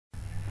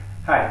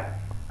Hi,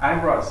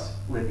 I'm Russ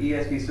with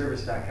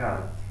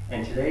ESBService.com,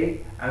 and today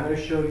I'm going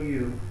to show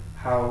you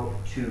how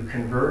to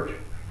convert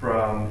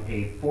from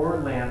a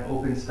 4-lamp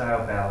open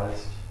style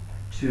ballast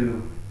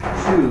to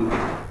 2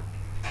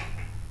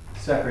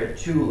 separate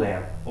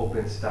 2-lamp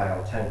open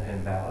style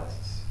 10-pin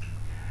ballasts.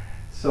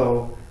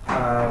 So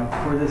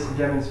for this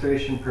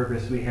demonstration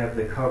purpose, we have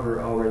the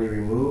cover already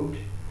removed,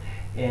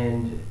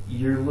 and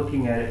you're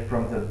looking at it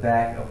from the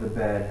back of the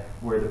bed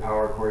where the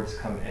power cords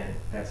come in.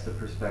 That's the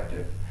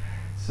perspective.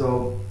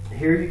 So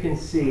here you can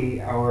see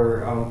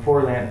our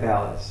 4-lamp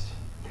ballast,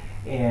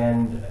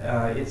 and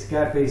it's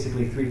got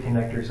basically 3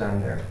 connectors on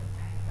there.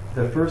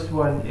 The first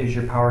one is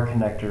your power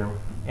connector,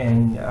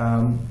 and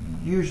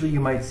usually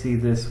you might see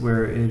this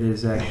where it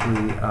is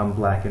actually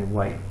black and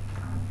white.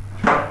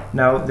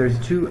 Now there's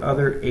 2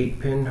 other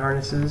 8-pin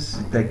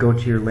harnesses that go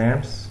to your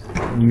lamps,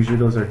 and usually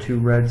those are 2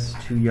 reds,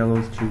 2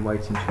 yellows, 2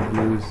 whites, and 2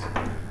 blues.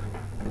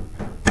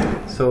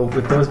 So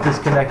with those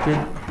disconnected,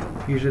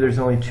 usually there's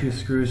only 2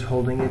 screws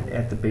holding it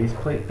at the base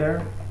plate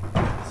there.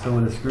 So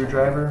with a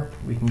screwdriver,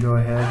 we can go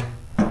ahead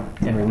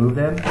and remove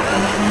them.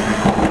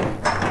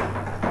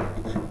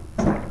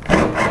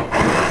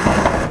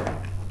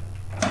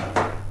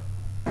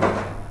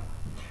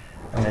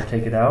 I'm going to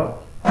take it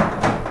out,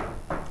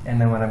 and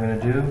then what I'm going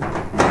to do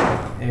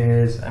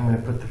is I'm going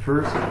to put the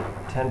first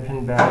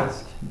 10-pin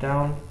ballast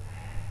down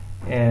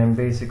and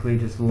basically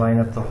just line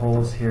up the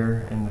holes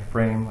here in the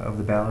frame of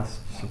the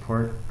ballast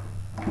support.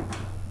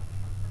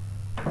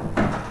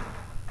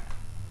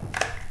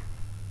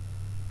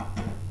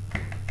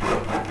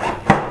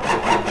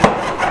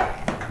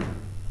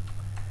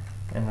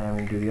 And then I'm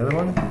going to do the other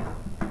one.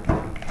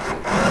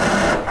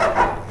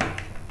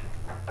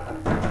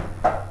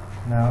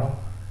 Now,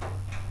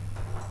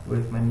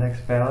 with my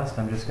next ballast,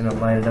 I'm just going to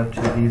line it up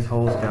to these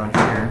holes down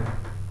here.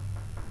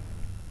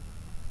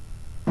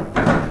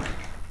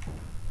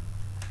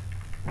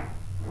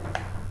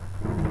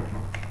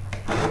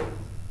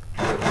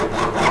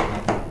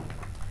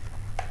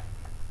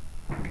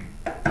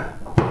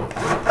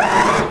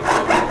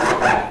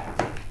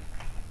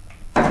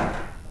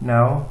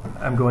 Now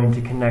I'm going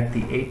to connect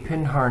the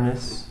 8-pin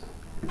harness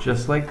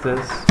just like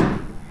this.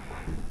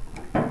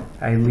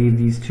 I leave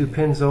these 2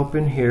 pins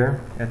open here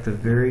at the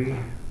very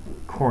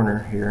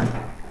corner here.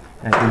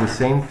 And I do the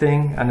same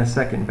thing on the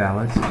second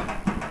ballast.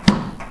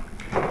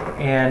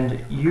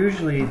 And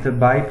usually the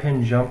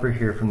bi-pin jumper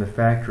here from the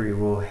factory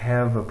will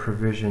have a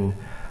provision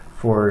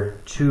for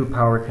 2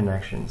 power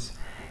connections.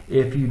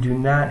 If you do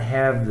not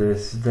have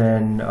this,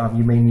 then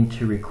you may need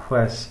to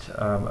request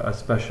a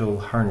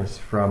special harness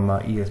from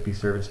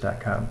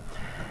ESBService.com.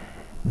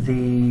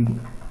 The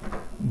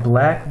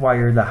black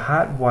wire, the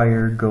hot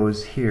wire,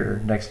 goes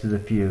here next to the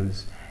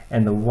fuse,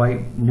 and the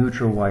white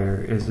neutral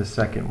wire is the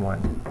second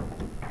one.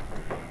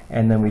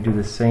 And then we do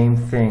the same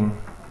thing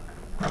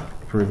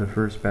for the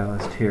first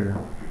ballast here,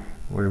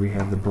 where we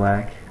have the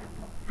black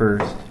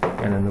first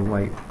and then the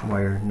white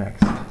wire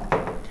next.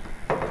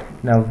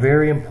 Now,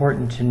 very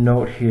important to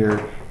note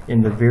here,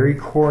 in the very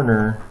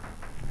corner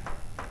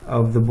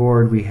of the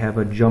board we have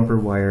a jumper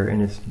wire,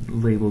 and it's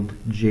labeled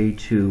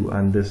J2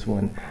 on this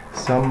one.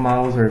 Some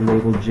models are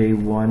labeled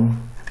J1,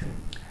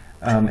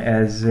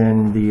 as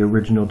in the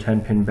original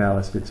 10-pin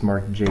ballast it's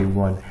marked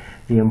J1.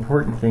 The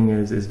important thing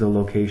is the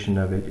location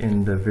of it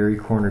in the very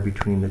corner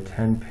between the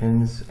 10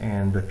 pins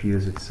and the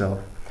fuse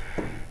itself.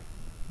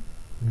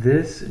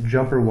 This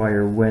jumper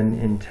wire, when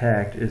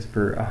intact, is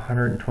for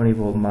 120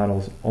 volt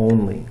models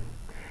only.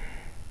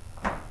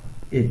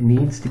 It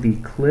needs to be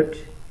clipped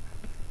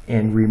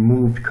and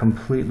removed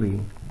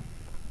completely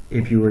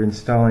if you were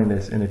installing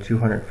this in a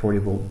 240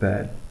 volt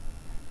bed.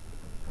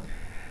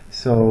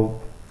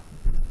 So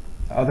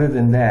other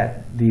than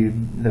that, the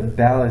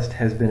ballast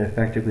has been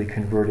effectively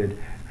converted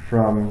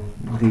from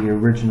the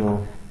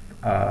original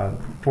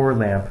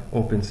 4-lamp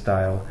open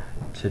style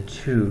to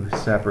 2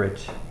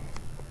 separate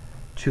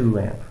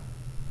 2-lamp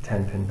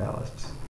 10-pin ballasts.